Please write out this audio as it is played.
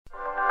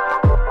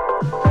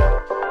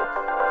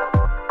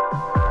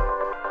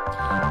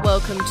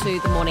Welcome to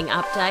the Morning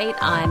Update.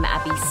 I'm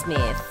Abby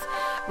Smith.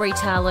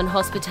 Retail and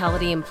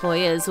hospitality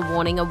employers are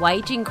warning a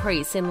wage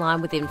increase in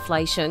line with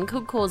inflation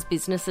could cause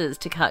businesses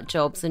to cut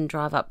jobs and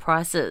drive up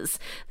prices.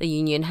 The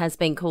union has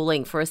been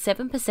calling for a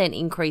 7%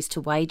 increase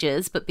to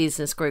wages, but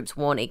business groups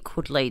warn it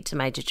could lead to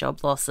major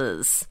job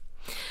losses.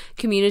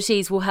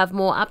 Communities will have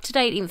more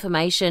up-to-date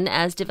information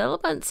as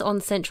developments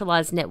on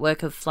centralised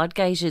network of flood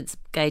gauges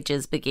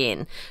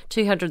begin.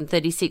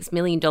 $236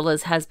 million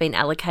has been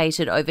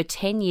allocated over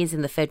 10 years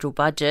in the federal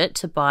budget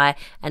to buy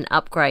and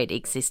upgrade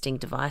existing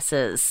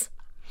devices.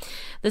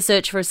 The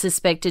search for a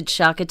suspected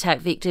shark attack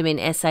victim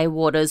in SA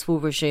waters will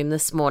resume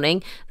this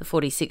morning. The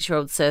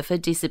 46-year-old surfer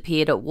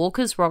disappeared at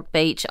Walker's Rock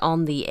Beach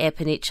on the Eyre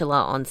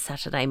Peninsula on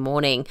Saturday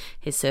morning.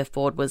 His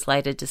surfboard was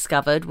later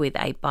discovered with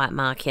a bite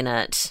mark in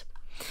it.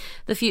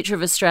 The future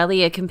of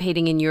Australia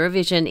competing in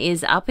Eurovision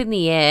is up in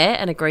the air.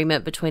 An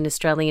agreement between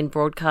Australian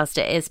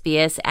broadcaster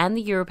SBS and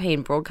the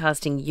European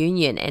Broadcasting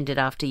Union ended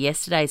after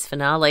yesterday's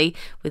finale,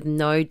 with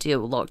no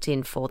deal locked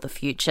in for the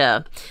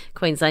future.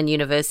 Queensland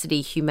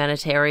University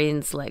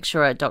humanitarians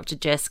lecturer Dr.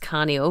 Jess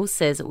Carneal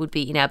says it would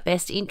be in our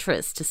best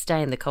interest to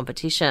stay in the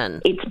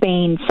competition. It's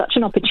been such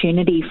an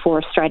opportunity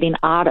for Australian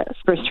artists,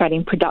 for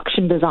Australian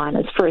production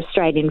designers, for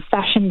Australian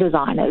fashion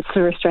designers,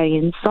 for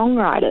Australian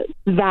songwriters,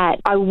 that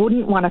I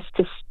wouldn't want us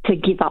to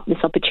give up this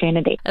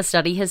opportunity. A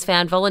study has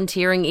found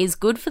volunteering is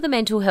good for the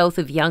mental health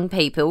of young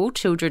people.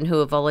 Children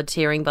who are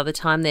volunteering by the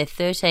time they're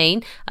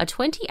 13 are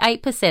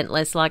 28%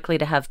 less likely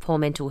to have poor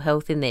mental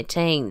health in their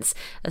teens.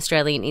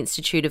 Australian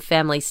Institute of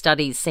Family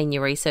Studies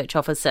Senior Research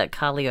Officer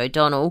Carly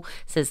O'Donnell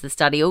says the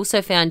study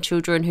also found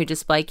children who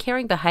display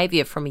caring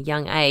behaviour from a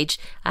young age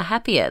are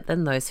happier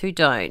than those who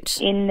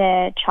don't. In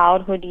their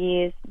childhood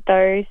years,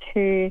 those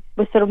who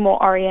were sort of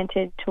more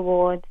oriented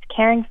towards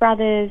caring for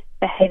others,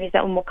 behaviours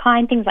that were more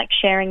kind, things like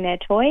sharing their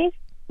toys,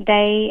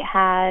 they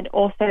had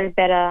also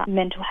better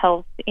mental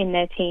health in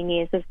their teen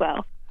years as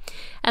well.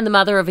 And the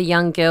mother of a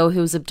young girl who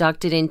was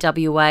abducted in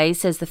WA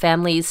says the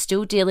family is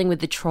still dealing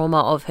with the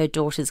trauma of her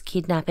daughter's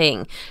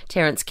kidnapping.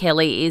 Terence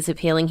Kelly is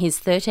appealing his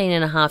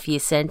 13-and-a-half-year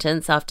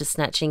sentence after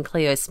snatching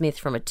Cleo Smith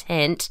from a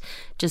tent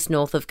just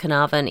north of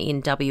Carnarvon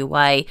in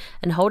WA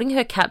and holding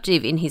her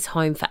captive in his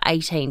home for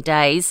 18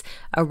 days,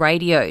 a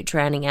radio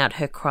drowning out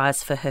her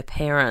cries for her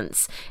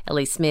parents.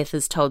 Ellie Smith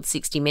has told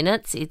 60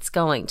 Minutes it's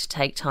going to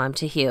take time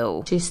to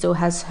heal. She still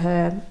has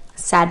her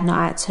sad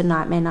nights, her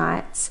nightmare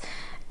nights.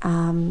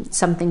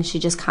 Something she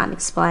just can't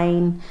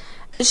explain.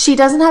 She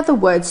doesn't have the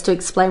words to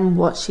explain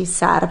what she's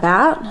sad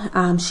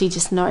about. She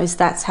just knows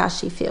that's how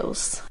she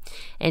feels.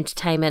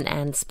 Entertainment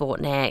and sport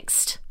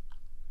next.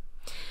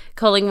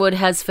 Collingwood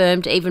has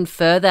firmed even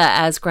further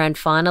as grand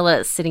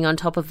finalists, sitting on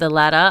top of the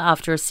ladder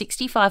after a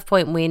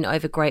 65-point win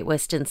over Great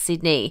Western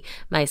Sydney.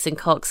 Mason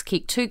Cox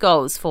kicked 2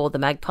 goals for the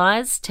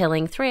Magpies,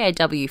 telling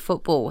 3AW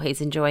Football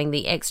he's enjoying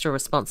the extra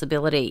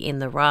responsibility in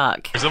the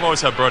ruck. I've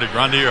always had Brodie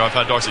Grundy, or I've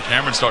had Darcy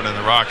Cameron starting in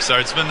the ruck, so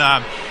it's been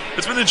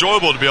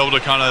enjoyable to be able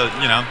to kind of,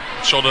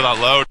 shoulder that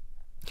load.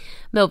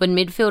 Melbourne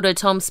midfielder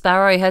Tom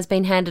Sparrow has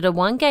been handed a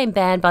 1-game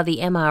ban by the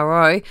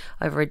MRO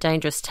over a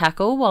dangerous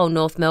tackle, while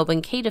North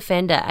Melbourne key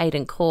defender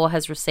Aidan Corr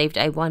has received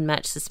a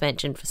 1-match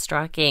suspension for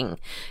striking.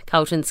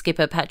 Carlton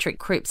skipper Patrick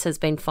Cripps has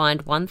been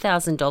fined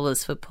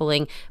 $1,000 for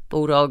pulling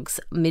Bulldogs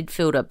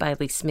midfielder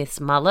Bailey Smith's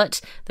mullet.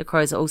 The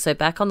Crows are also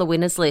back on the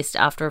winners list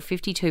after a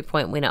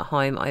 52-point win at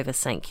home over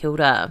St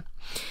Kilda.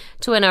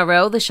 To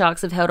NRL, the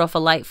Sharks have held off a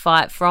late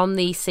fight from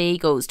the Sea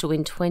Eagles to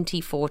win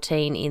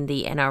 2014 in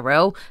the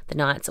NRL. The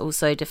Knights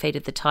also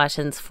defeated the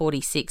Titans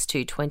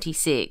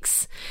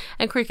 46-26.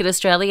 And Cricket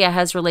Australia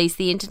has released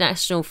the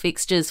international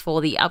fixtures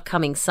for the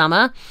upcoming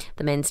summer.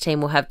 The men's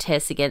team will have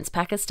tests against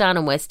Pakistan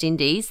and West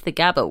Indies. The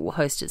Gabba will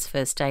host its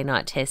first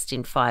day-night test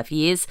in 5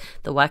 years.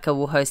 The Wacker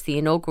will host the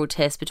inaugural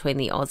test between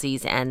the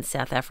Aussies and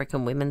South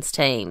African women's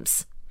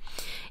teams.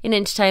 In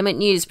entertainment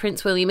news,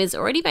 Prince William is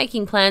already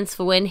making plans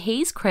for when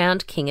he's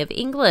crowned King of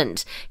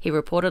England. He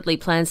reportedly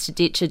plans to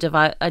ditch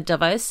a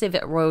divisive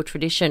royal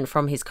tradition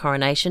from his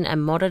coronation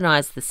and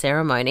modernise the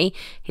ceremony.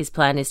 His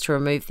plan is to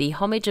remove the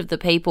homage of the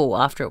people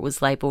after it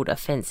was labelled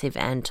offensive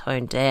and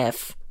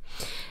tone-deaf.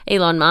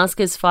 Elon Musk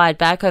has fired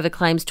back over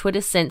claims Twitter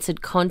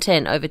censored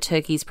content over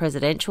Turkey's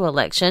presidential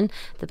election.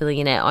 The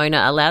billionaire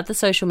owner allowed the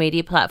social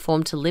media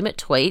platform to limit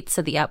tweets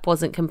so the app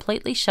wasn't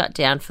completely shut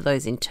down for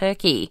those in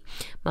Turkey.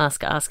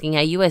 Musk asking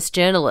a US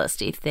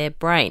journalist if their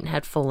brain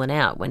had fallen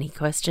out when he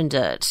questioned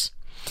it.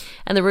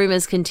 And the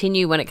rumours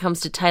continue when it comes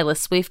to Taylor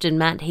Swift and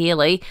Matt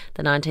Healy.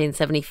 The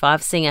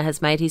 1975 singer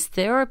has made his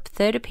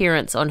third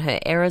appearance on her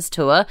Eras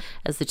tour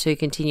as the two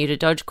continue to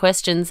dodge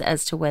questions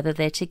as to whether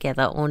they're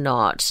together or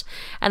not.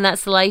 And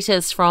that's the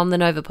latest from the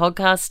Nova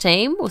podcast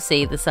team. We'll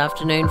see you this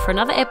afternoon for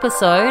another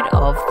episode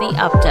of The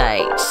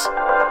Update.